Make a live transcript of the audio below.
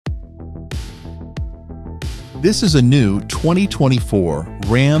This is a new 2024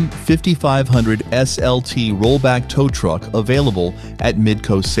 Ram 5500 SLT rollback tow truck available at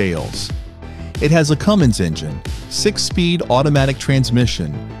Midco Sales. It has a Cummins engine, 6-speed automatic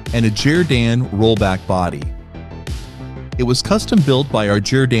transmission, and a JerrDan rollback body. It was custom built by our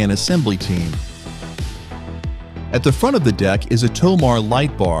JerrDan assembly team. At the front of the deck is a Tomar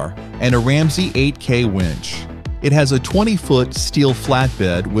light bar and a Ramsey 8K winch. It has a 20-foot steel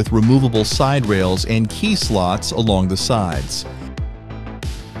flatbed with removable side rails and key slots along the sides.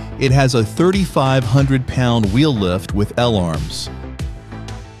 It has a 3,500-pound wheel lift with L-arms.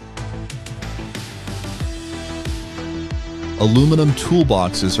 Aluminum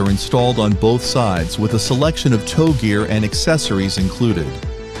toolboxes are installed on both sides with a selection of tow gear and accessories included.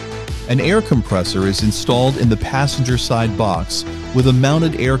 An air compressor is installed in the passenger side box with a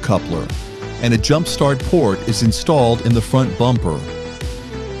mounted air coupler, and a jump start port is installed in the front bumper.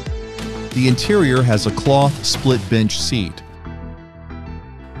 The interior has a cloth split bench seat.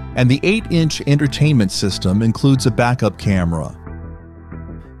 And the 8-inch entertainment system includes a backup camera.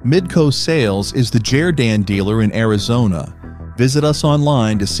 Midco Sales is the JerrDan dealer in Arizona. Visit us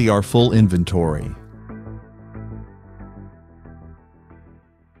online to see our full inventory.